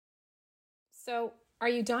So, are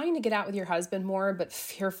you dying to get out with your husband more, but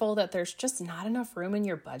fearful that there's just not enough room in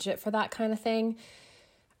your budget for that kind of thing?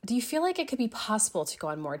 Do you feel like it could be possible to go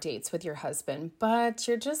on more dates with your husband, but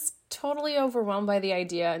you're just totally overwhelmed by the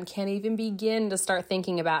idea and can't even begin to start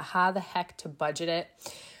thinking about how the heck to budget it?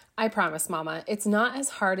 I promise, Mama, it's not as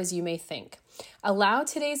hard as you may think. Allow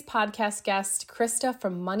today's podcast guest, Krista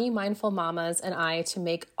from Money Mindful Mamas, and I to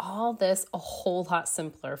make all this a whole lot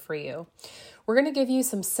simpler for you. We're going to give you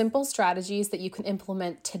some simple strategies that you can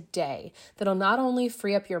implement today that'll not only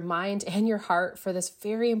free up your mind and your heart for this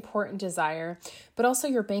very important desire, but also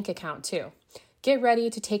your bank account too. Get ready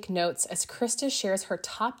to take notes as Krista shares her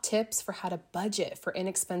top tips for how to budget for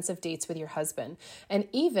inexpensive dates with your husband, and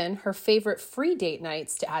even her favorite free date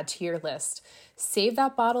nights to add to your list. Save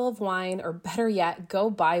that bottle of wine, or better yet, go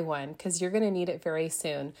buy one because you're going to need it very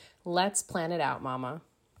soon. Let's plan it out, Mama.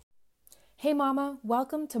 Hey Mama,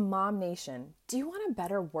 welcome to Mom Nation. Do you want a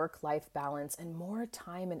better work-life balance and more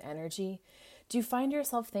time and energy? Do you find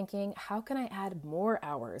yourself thinking, how can I add more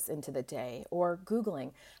hours into the day? Or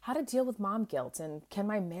Googling, how to deal with mom guilt and can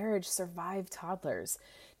my marriage survive toddlers?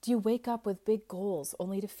 Do you wake up with big goals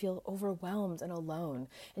only to feel overwhelmed and alone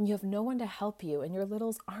and you have no one to help you and your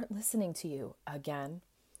littles aren't listening to you again?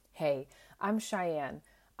 Hey, I'm Cheyenne.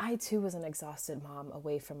 I too was an exhausted mom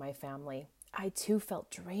away from my family. I too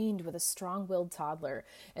felt drained with a strong-willed toddler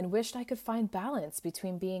and wished I could find balance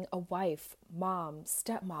between being a wife, mom,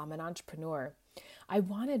 stepmom, and entrepreneur. I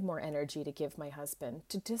wanted more energy to give my husband,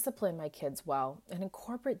 to discipline my kids well, and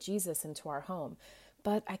incorporate Jesus into our home.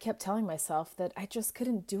 But I kept telling myself that I just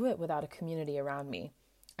couldn't do it without a community around me.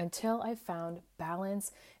 Until I found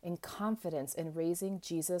balance and confidence in raising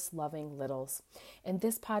Jesus-loving littles. In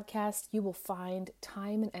this podcast, you will find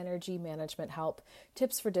time and energy management help,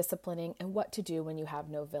 tips for disciplining, and what to do when you have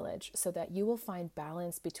no village, so that you will find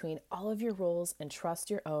balance between all of your roles and trust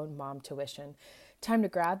your own mom tuition. Time to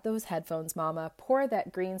grab those headphones, Mama, pour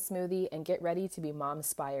that green smoothie, and get ready to be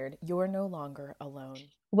mom-inspired. You're no longer alone.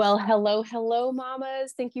 Well, hello,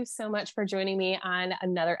 mamas. Thank you so much for joining me on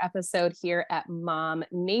another episode here at Mom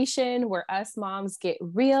Nation, where us moms get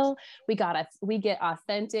real, we get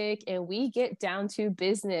authentic, and we get down to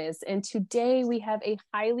business. And today we have a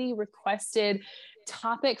highly requested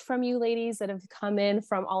topic from you ladies that have come in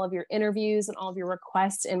from all of your interviews and all of your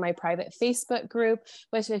requests in my private Facebook group,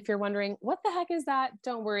 which if you're wondering, what the heck is that?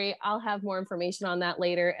 Don't worry, I'll have more information on that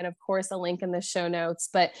later. And of course, a link in the show notes.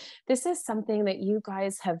 But this is something that you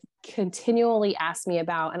guys have continually asked me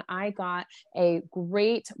about. And I got a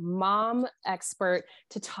great mom expert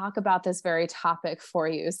to talk about this very topic for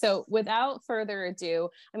you. So without further ado,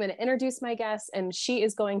 I'm going to introduce my guest, and she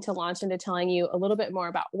is going to launch into telling you a little bit more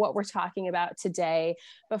about what we're talking about today.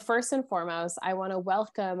 But first and foremost, I want to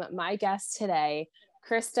welcome my guest today,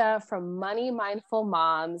 Krista from Money Mindful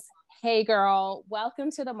Moms. Hey girl,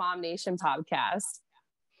 welcome to the Mom Nation podcast.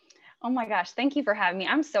 Oh my gosh, thank you for having me.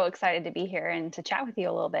 I'm so excited to be here and to chat with you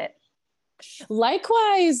a little bit.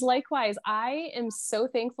 Likewise. I am so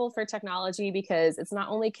thankful for technology because it's not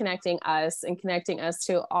only connecting us and connecting us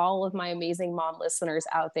to all of my amazing mom listeners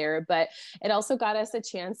out there, but it also got us a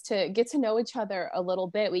chance to get to know each other a little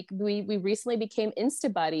bit. We recently became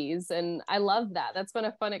Insta buddies, and I love that. That's been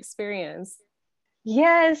a fun experience.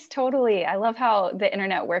 Yes, totally. I love how the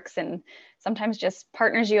internet works and sometimes just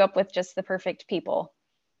partners you up with just the perfect people.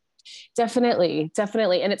 Definitely.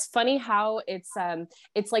 And it's funny how it's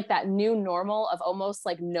like that new normal of almost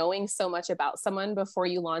like knowing so much about someone before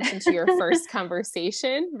you launch into your first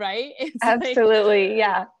conversation, right? It's absolutely. Like,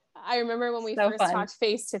 yeah. I remember when we first talked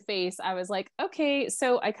face to face, I was like, okay,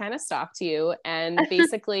 so I kind of stalked you, and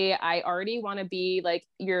basically I already want to be like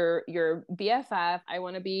your BFF. I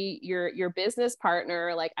want to be your business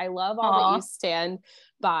partner. Like, I love all that you stand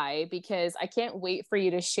by, because I can't wait for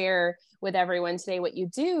you to share with everyone today what you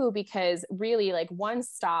do, because really, like, one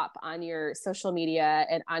stop on your social media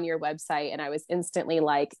and on your website, and I was instantly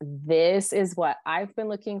like, this is what I've been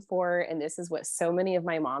looking for, and this is what so many of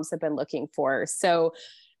my moms have been looking for. So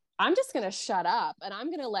I'm just going to shut up, and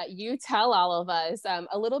I'm going to let you tell all of us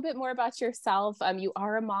a little bit more about yourself. You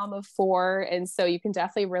are a mom of 4, and so you can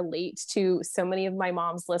definitely relate to so many of my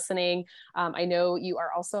moms listening. I know you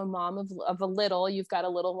are also a mom of a little. You've got a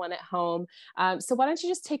little one at home. So why don't you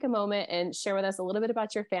just take a moment and share with us a little bit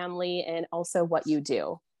about your family and also what you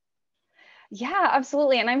do? Yeah,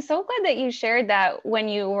 absolutely. And I'm so glad that you shared that when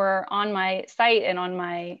you were on my site and on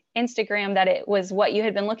my Instagram, that it was what you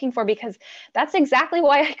had been looking for, because that's exactly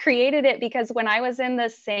why I created it. Because when I was in the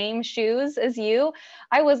same shoes as you,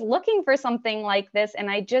 I was looking for something like this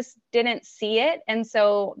and I just didn't see it. And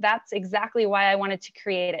so that's exactly why I wanted to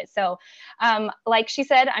create it. So like she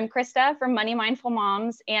said, I'm Krista from Money Mindful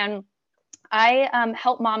Moms, and I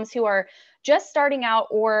help moms who are just starting out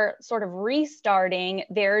or sort of restarting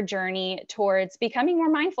their journey towards becoming more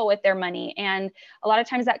mindful with their money. And a lot of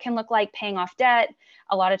times that can look like paying off debt.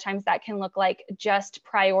 A lot of times that can look like just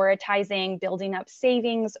prioritizing building up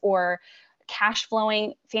savings or cash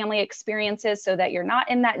flowing family experiences so that you're not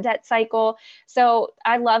in that debt cycle. So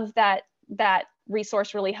I love that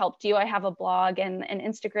resource really helped you. I have a blog and an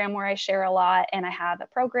Instagram where I share a lot, and I have a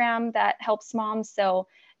program that helps moms. So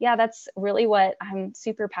yeah, that's really what I'm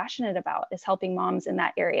super passionate about, is helping moms in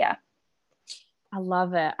that area. I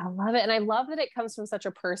love it. I love it. And I love that it comes from such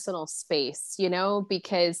a personal space,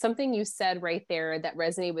 because something you said right there that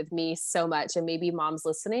resonated with me so much, and maybe moms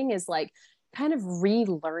listening, is like kind of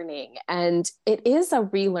relearning. And it is a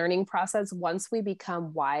relearning process once we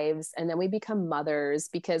become wives and then we become mothers,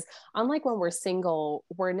 because unlike when we're single,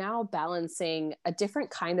 we're now balancing a different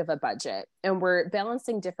kind of a budget, and we're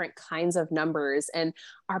balancing different kinds of numbers, and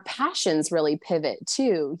our passions really pivot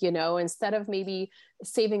too, instead of maybe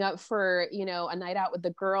saving up for, a night out with the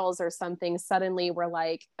girls or something, suddenly we're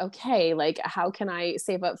like, okay, like how can I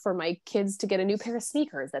save up for my kids to get a new pair of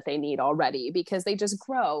sneakers that they need already, because they just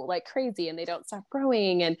grow like crazy and they don't stop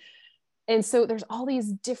growing. And so there's all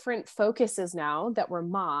these different focuses now that we're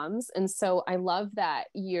moms. And so I love that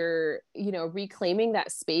you're, reclaiming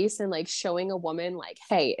that space and like showing a woman like,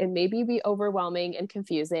 hey, it may be overwhelming and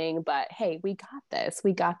confusing, but hey, we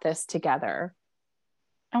got this together.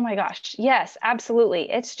 Oh my gosh. Yes, absolutely.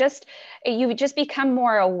 It's just, you just become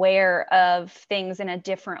more aware of things in a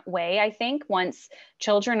different way. I think once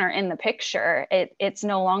children are in the picture, it's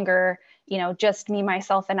no longer, just me,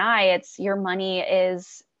 myself, and I. It's your money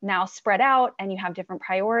is now spread out and you have different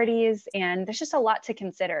priorities, and there's just a lot to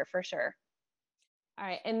consider for sure. All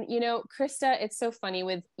right. And, Krista, it's so funny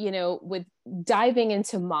with diving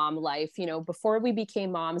into mom life, before we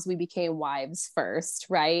became moms, we became wives first.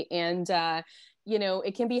 Right. And,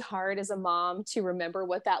 it can be hard as a mom to remember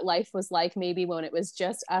what that life was like, maybe when it was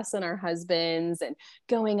just us and our husbands and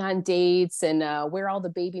going on dates, and where all the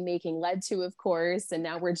baby making led to, of course. And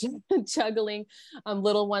now we're juggling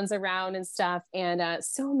little ones around and stuff. And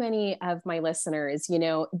so many of my listeners,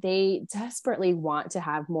 they desperately want to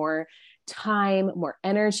have more time, more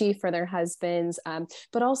energy for their husbands,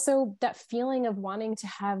 but also that feeling of wanting to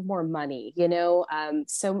have more money,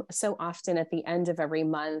 so often at the end of every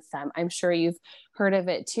month. I'm sure you've heard of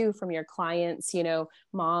it too from your clients.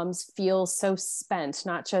 Moms feel so spent,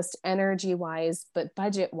 not just energy wise, but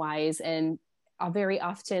budget wise. And very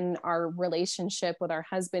often our relationship with our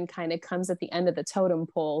husband kind of comes at the end of the totem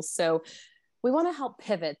pole. So we want to help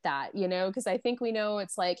pivot that, because I think we know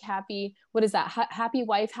it's like what is that? Happy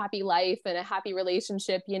wife, happy life, and a happy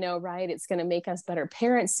relationship, right? It's going to make us better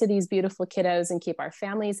parents to these beautiful kiddos and keep our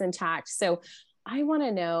families intact. So I want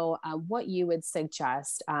to know what you would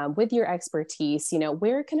suggest with your expertise.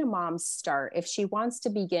 Where can a mom start if she wants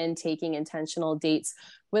to begin taking intentional dates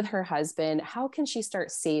with her husband? How can she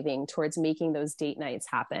start saving towards making those date nights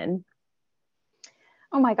happen?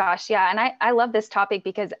 Oh my gosh. Yeah. And I love this topic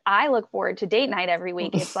because I look forward to date night every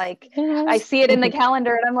week. It's like, I see it in the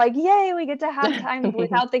calendar and I'm like, yay, we get to have time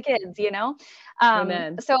without the kids,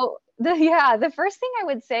 Amen. So the first thing I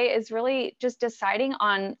would say is really just deciding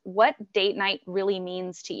on what date night really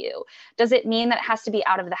means to you. Does it mean that it has to be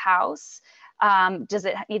out of the house? Does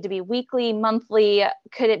it need to be weekly, monthly?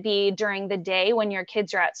 Could it be during the day when your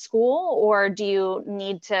kids are at school, or do you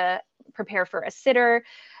need to prepare for a sitter?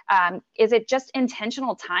 Is it just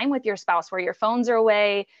intentional time with your spouse where your phones are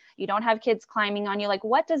away, you don't have kids climbing on you? Like,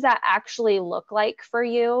 what does that actually look like for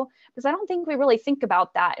you? Because I don't think we really think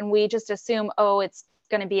about that. And we just assume, oh, it's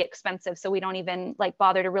going to be expensive. So we don't even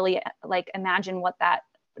bother to really imagine what that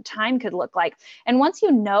time could look like. And once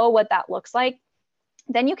you know what that looks like,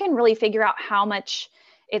 then you can really figure out how much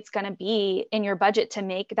it's going to be in your budget to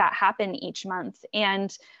make that happen each month.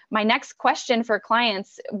 And my next question for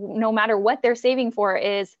clients, no matter what they're saving for,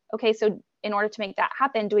 is, okay, so in order to make that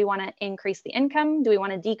happen, do we want to increase the income? Do we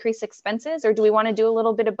want to decrease expenses? Or do we want to do a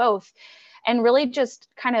little bit of both? And really just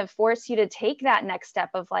kind of force you to take that next step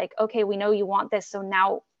of okay, we know you want this. So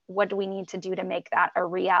now what do we need to do to make that a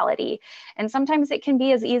reality? And sometimes it can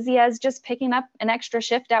be as easy as just picking up an extra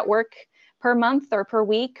shift at work per month or per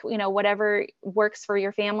week, whatever works for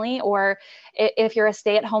your family. Or if you're a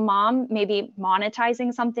stay-at-home mom, maybe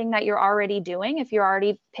monetizing something that you're already doing. If you're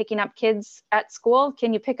already picking up kids at school,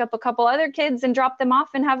 can you pick up a couple other kids and drop them off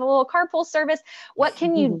and have a little carpool service? What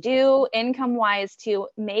can you do income-wise to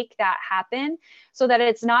make that happen so that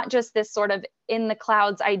it's not just this sort of in the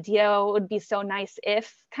clouds idea, would be so nice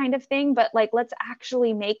if kind of thing, but like, let's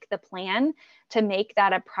actually make the plan to make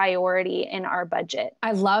that a priority in our budget.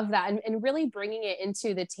 I love that. And really bringing it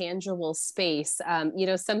into the tangible space.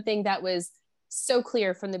 Something that was so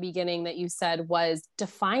clear from the beginning that you said was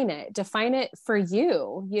define it for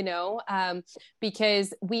you,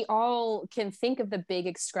 because we all can think of the big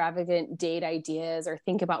extravagant date ideas or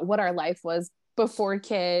think about what our life was before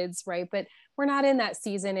kids, right? But we're not in that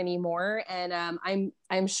season anymore. And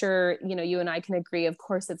I'm sure, you and I can agree, of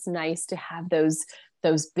course, it's nice to have those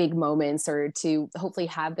big moments or to hopefully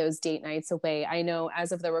have those date nights away. I know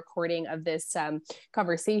as of the recording of this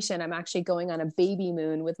conversation, I'm actually going on a baby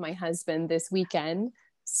moon with my husband this weekend.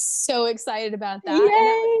 So excited about that.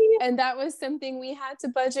 Yay! And that was something we had to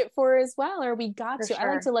budget for as well, or we got For to. sure.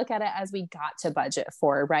 I like to look at it as we got to budget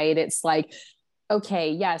for, right? It's like,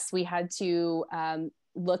 okay, yes, we had to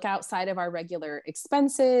look outside of our regular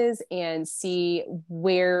expenses and see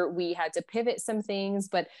where we had to pivot some things,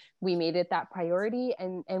 but we made it that priority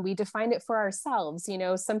and we defined it for ourselves.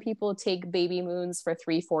 Some people take baby moons for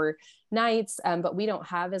 3-4 nights, but we don't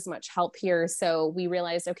have as much help here. So we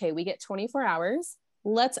realized, okay, we get 24 hours.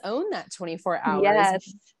 Let's own that 24 hours,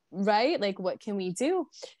 yes. Right? Like, what can we do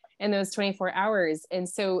in those 24 hours? And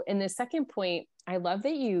so in the second point, I love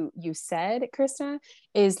that you said, Krista,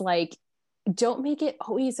 is like, don't make it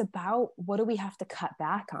always about what do we have to cut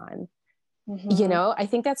back on. Mm-hmm. I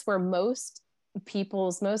think that's where most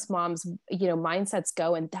moms, mindsets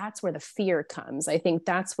go. And that's where the fear comes. I think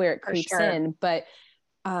that's where it creeps in. But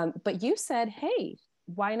you said, hey,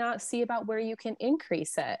 why not see about where you can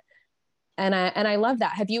increase it? And I love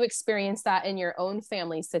that. Have you experienced that in your own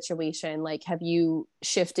family situation? Like, have you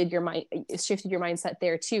shifted your mindset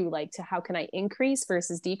there too? Like, to how can I increase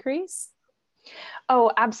versus decrease?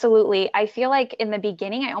 Oh, absolutely. I feel like in the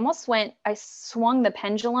beginning, I swung the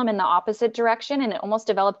pendulum in the opposite direction, and it almost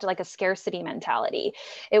developed like a scarcity mentality.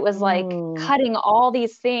 It was like cutting all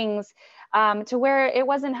these things to where it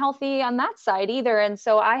wasn't healthy on that side either. And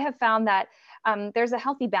so I have found that there's a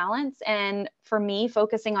healthy balance. And for me,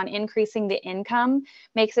 focusing on increasing the income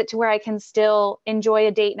makes it to where I can still enjoy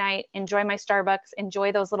a date night, enjoy my Starbucks,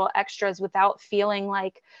 enjoy those little extras without feeling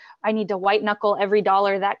like I need to white knuckle every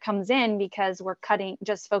dollar that comes in, because we're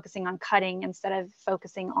just focusing on cutting instead of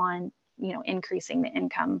focusing on, increasing the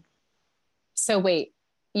income. So wait,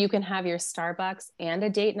 you can have your Starbucks and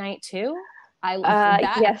a date night too?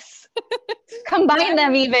 That. Yes. Combine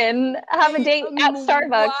them, even have a date at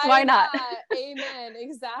Starbucks. Why not? Amen.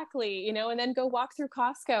 Exactly. And then go walk through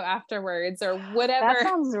Costco afterwards or whatever. That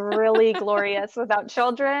sounds really glorious without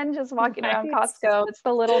children, just walking around Costco. It's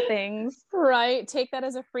the little things. Right. Take that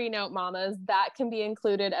as a free note, mamas. That can be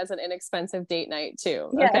included as an inexpensive date night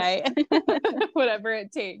too. Yes. Okay. Whatever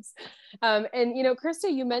it takes. And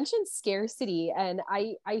Krista, you mentioned scarcity, and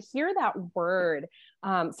I hear that word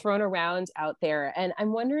thrown around out there. And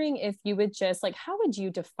I'm wondering if you would just how would you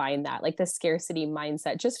define that? Like the scarcity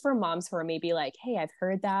mindset, just for moms who are maybe like, hey, I've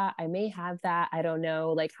heard that, I may have that, I don't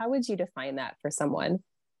know. Like, how would you define that for someone?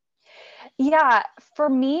 Yeah, for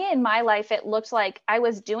me in my life, it looked like I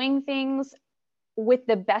was doing things with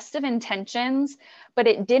the best of intentions, but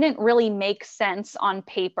it didn't really make sense on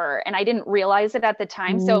paper. And I didn't realize it at the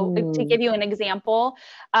time. So to give you an example,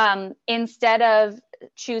 instead of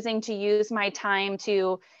choosing to use my time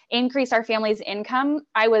to increase our family's income,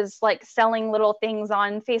 I was like selling little things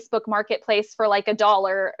on Facebook Marketplace for like $1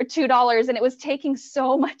 or $2. And it was taking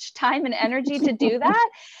so much time and energy to do that.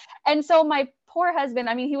 And so my poor husband,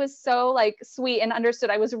 I mean, he was so like sweet and understood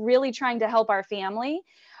I was really trying to help our family.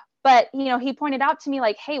 But, he pointed out to me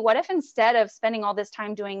like, hey, what if instead of spending all this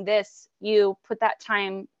time doing this, you put that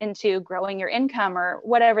time into growing your income or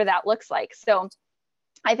whatever that looks like? So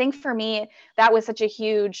I think for me, that was such a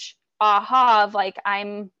huge aha of like,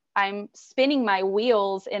 I'm spinning my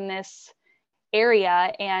wheels in this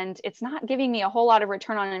area and it's not giving me a whole lot of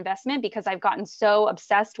return on investment because I've gotten so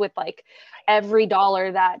obsessed with like every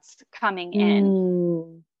dollar that's coming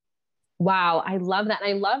in. Wow. I love that.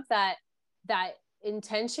 And I love that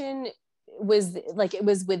intention was like, it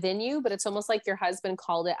was within you, but it's almost like your husband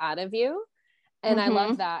called it out of you. And I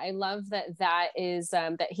love that. I love that is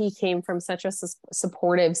that he came from such a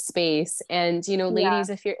supportive space. And, ladies,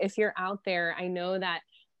 if you're out there, I know that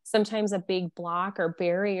sometimes a big block or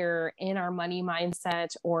barrier in our money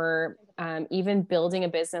mindset or even building a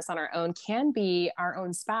business on our own can be our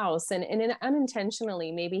own spouse. And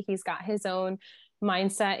unintentionally, maybe he's got his own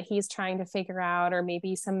mindset he's trying to figure out, or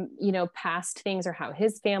maybe some, past things or how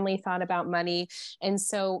his family thought about money. And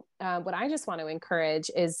so what I just want to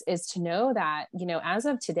encourage is to know that, as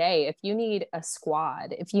of today, if you need a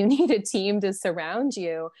squad, if you need a team to surround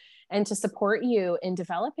you, and to support you in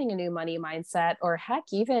developing a new money mindset, or heck,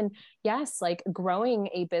 even, yes, like growing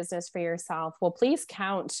a business for yourself, well, please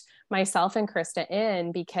count myself and Krista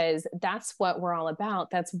in, because that's what we're all about.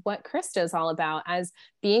 That's what Krista is all about, as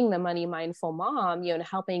being the money mindful mom, and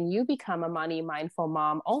helping you become a money mindful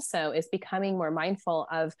mom also is becoming more mindful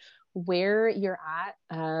of where you're at.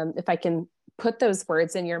 If I can put those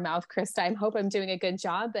words in your mouth, Krista, I hope I'm doing a good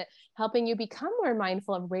job, but helping you become more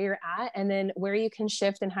mindful of where you're at, and then where you can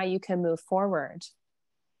shift and how you can move forward.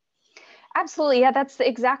 Absolutely. Yeah, that's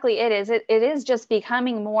exactly it is. It is just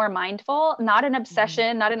becoming more mindful, not an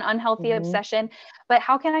obsession, not an unhealthy obsession, but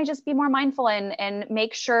how can I just be more mindful and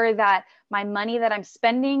make sure that my money that I'm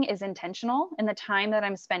spending is intentional and the time that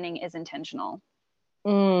I'm spending is intentional.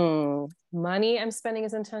 Money I'm spending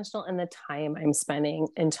is intentional, and the time I'm spending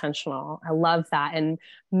intentional. I love that. And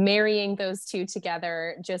marrying those two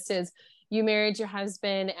together, just as you married your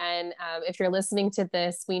husband. And if you're listening to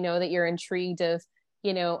this, we know that you're intrigued of,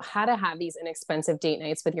 how to have these inexpensive date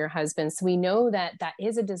nights with your husband. So we know that that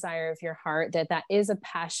is a desire of your heart, that that is a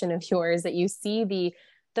passion of yours, that you see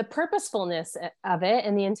the purposefulness of it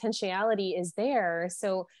and the intentionality is there.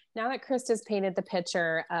 So now that Krista's painted the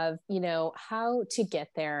picture of, how to get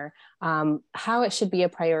there, how it should be a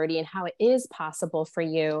priority and how it is possible for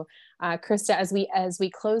you, Krista, as we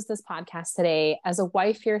close this podcast today, as a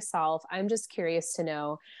wife yourself, I'm just curious to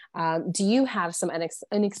know, do you have some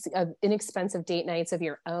inexpensive date nights of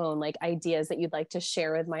your own, like ideas that you'd like to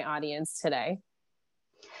share with my audience today?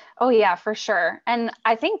 Oh yeah, for sure. And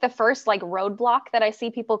I think the first like roadblock that I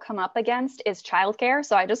see people come up against is childcare.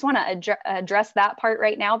 So I just want to address that part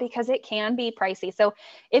right now, because it can be pricey. So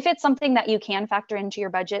if it's something that you can factor into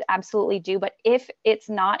your budget, absolutely do. But if it's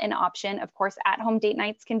not an option, of course, at-home date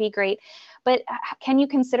nights can be great. But can you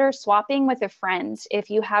consider swapping with a friend?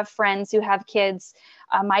 If you have friends who have kids,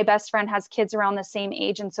 my best friend has kids around the same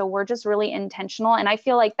age. And so we're just really intentional. And I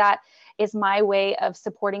feel like that is my way of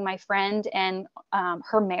supporting my friend and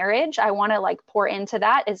her marriage. I want to like pour into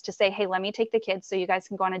that, is to say, hey, let me take the kids so you guys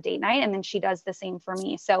can go on a date night. And then she does the same for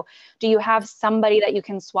me. So do you have somebody that you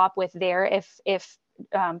can swap with there if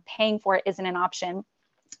paying for it isn't an option?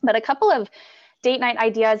 But a couple of date night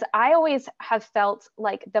ideas. I always have felt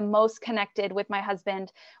like the most connected with my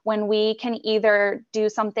husband when we can either do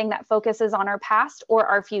something that focuses on our past or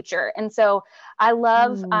our future. And so I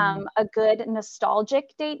love a good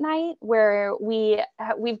nostalgic date night where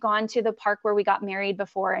we've gone to the park where we got married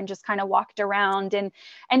before and just kind of walked around and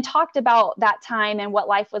talked about that time and what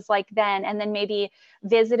life was like then, and then maybe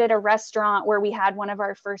visited a restaurant where we had one of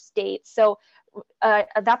our first dates. So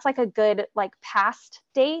that's like a good like past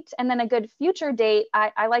date. And then a good future date,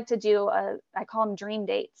 I like to do I call them dream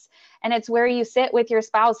dates. And it's where you sit with your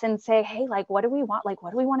spouse and say, hey, like, what do we want? Like,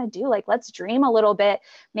 what do we want to do? Like, let's dream a little bit.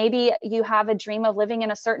 Maybe you have a dream of living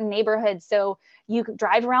in a certain neighborhood. So you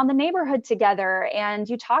drive around the neighborhood together and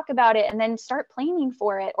you talk about it and then start planning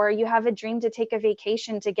for it. Or you have a dream to take a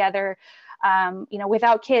vacation together,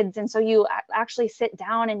 without kids. And so you actually sit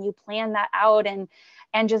down and you plan that out and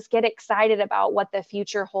just get excited about what the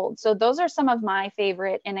future holds. So those are some of my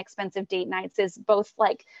favorite inexpensive date nights, is both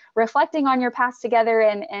like reflecting on your past together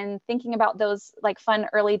and thinking about those like fun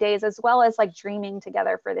early days, as well as like dreaming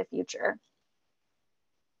together for the future.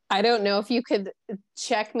 I don't know if you could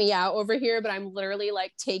check me out over here, but I'm literally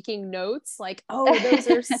like taking notes, like, oh, those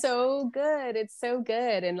are so good. It's so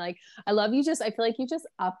good. And like, I feel like you just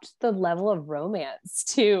upped the level of romance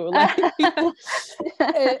too. Like,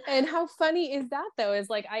 and how funny is that though? Is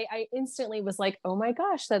like, I instantly was like, oh my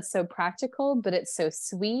gosh, that's so practical, but it's so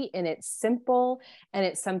sweet and it's simple. And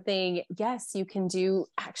it's something, yes, you can do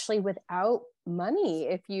actually without money.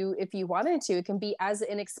 If you wanted to, it can be as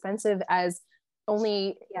inexpensive as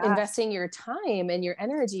only investing your time and your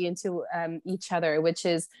energy into each other, which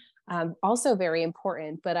is also very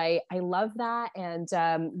important. But I love that. And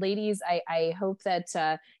ladies, I hope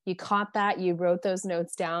that you caught that, you wrote those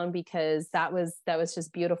notes down, because that was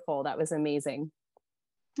just beautiful. That was amazing.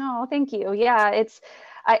 Oh, thank you. Yeah,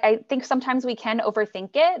 I think sometimes we can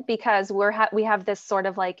overthink it, because we have this sort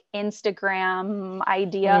of like Instagram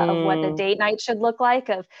idea of what the date night should look like,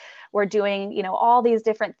 of we're doing, all these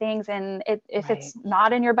different things. And if it's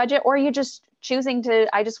not in your budget, or you just choosing to,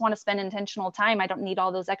 I just want to spend intentional time, I don't need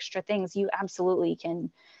all those extra things, you absolutely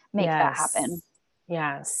can make that happen.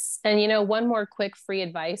 Yes. And one more quick free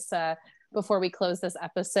advice before we close this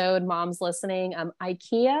episode, moms listening,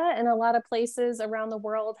 IKEA in a lot of places around the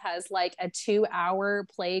world has like a 2-hour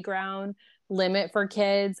playground limit for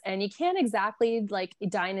kids. And you can't exactly like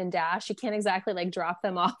dine and dash. You can't exactly like drop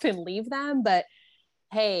them off and leave them, but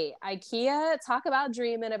Hey, IKEA, talk about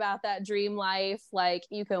dreaming about that dream life. Like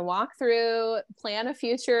you can walk through, plan a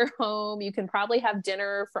future home. You can probably have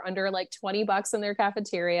dinner for under like $20 in their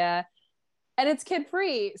cafeteria, and it's kid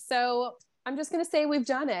free. So I'm just going to say we've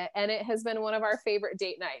done it, and it has been one of our favorite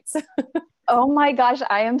date nights. Oh my gosh,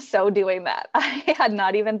 I am so doing that. I had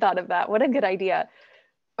not even thought of that. What a good idea.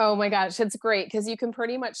 Oh my gosh, it's great because you can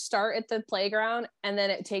pretty much start at the playground and then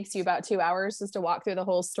it takes you about 2 hours just to walk through the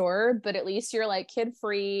whole store. But at least you're like kid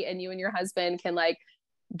free and you and your husband can like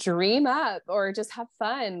dream up or just have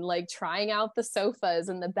fun, like trying out the sofas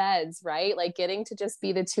and the beds, right? Like getting to just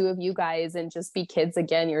be the two of you guys and just be kids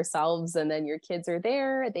again yourselves. And then your kids are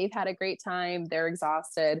there, they've had a great time, they're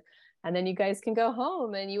exhausted. And then you guys can go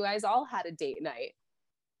home and you guys all had a date night.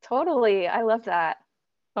 Totally. I love that.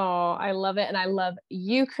 Oh, I love it. And I love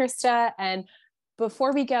you, Krista. And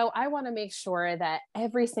before we go, I want to make sure that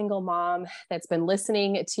every single mom that's been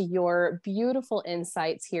listening to your beautiful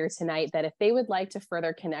insights here tonight, that if they would like to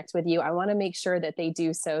further connect with you, I want to make sure that they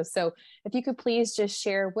do so. So if you could please just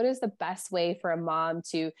share what is the best way for a mom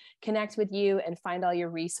to connect with you and find all your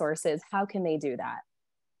resources, how can they do that?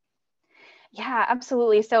 Yeah,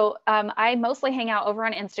 absolutely. So I mostly hang out over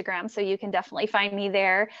on Instagram, so you can definitely find me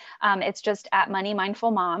there. It's just at Money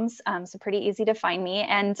Mindful Moms, so pretty easy to find me.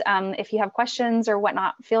 And if you have questions or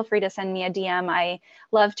whatnot, feel free to send me a DM. I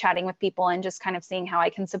love chatting with people and just kind of seeing how I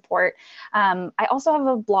can support. I also have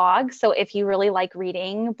a blog, so if you really like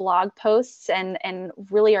reading blog posts and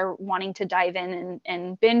really are wanting to dive in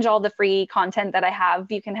and binge all the free content that I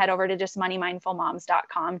have, you can head over to just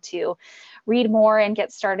moneymindfulmoms.com to read more and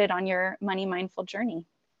get started on your money mindful journey.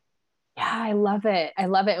 Yeah, I love it. I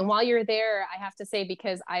love it. And while you're there, I have to say,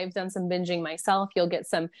 because I've done some binging myself, you'll get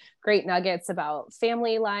some great nuggets about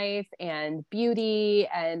family life and beauty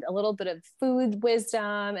and a little bit of food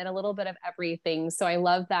wisdom and a little bit of everything. So I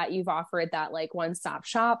love that you've offered that like one-stop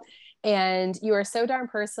shop. And you are so darn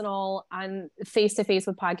personal on face to face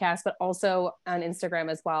with podcasts, but also on Instagram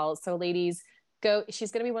as well. So, ladies, go.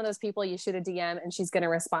 She's going to be one of those people you shoot a DM and she's going to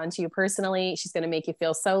respond to you personally. She's going to make you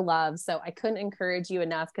feel so loved. So I couldn't encourage you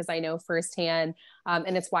enough because I know firsthand,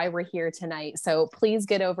 and it's why we're here tonight. So please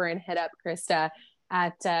get over and hit up Krista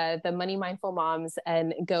at the Money Mindful Moms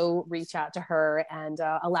and go reach out to her and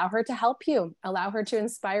allow her to help you, allow her to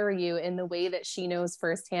inspire you in the way that she knows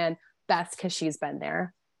firsthand best because she's been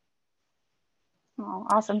there. Oh,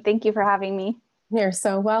 awesome. Thank you for having me. You're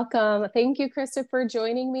so welcome. Thank you, Krista, for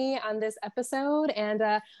joining me on this episode. And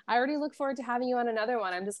I already look forward to having you on another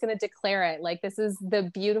one. I'm just going to declare it. Like, this is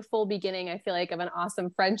the beautiful beginning, I feel like, of an awesome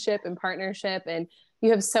friendship and partnership. And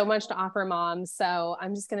you have so much to offer moms. So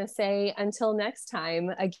I'm just going to say until next time,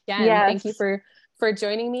 again, thank you Yes. for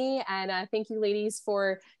joining me. And thank you, ladies,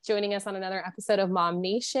 for joining us on another episode of Mom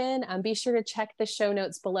Nation. Be sure to check the show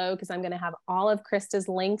notes below because I'm going to have all of Krista's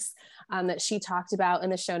links that she talked about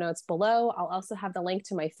in the show notes below. I'll also have the link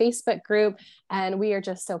to my Facebook group. And we are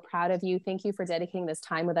just so proud of you. Thank you for dedicating this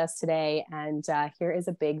time with us today. And here is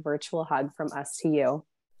a big virtual hug from us to you.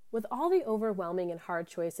 With all the overwhelming and hard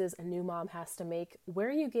choices a new mom has to make,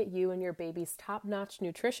 where you get you and your baby's top-notch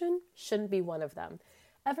nutrition shouldn't be one of them.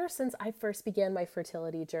 Ever since I first began my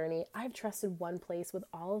fertility journey, I've trusted one place with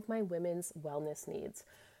all of my women's wellness needs.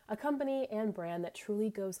 A company and brand that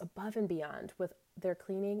truly goes above and beyond with their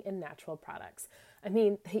cleaning and natural products. I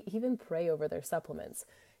mean, they even pray over their supplements.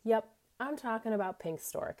 Yep, I'm talking about Pink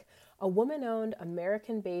Stork, a woman-owned,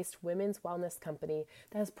 American-based women's wellness company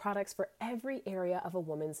that has products for every area of a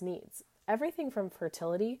woman's needs. Everything from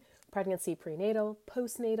fertility, pregnancy, prenatal,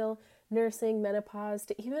 postnatal, nursing, menopause,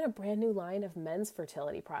 to even a brand new line of men's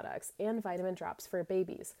fertility products and vitamin drops for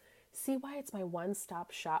babies. See why it's my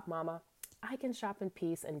one-stop shop, mama? I can shop in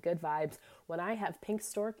peace and good vibes when I have Pink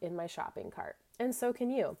Stork in my shopping cart. And so can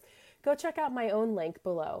you. Go check out my own link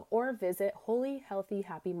below or visit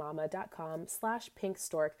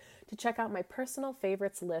holyhealthyhappymama.com/pinkstork to check out my personal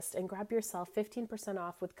favorites list and grab yourself 15%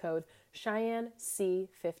 off with code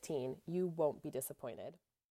CheyenneC15. You won't be disappointed.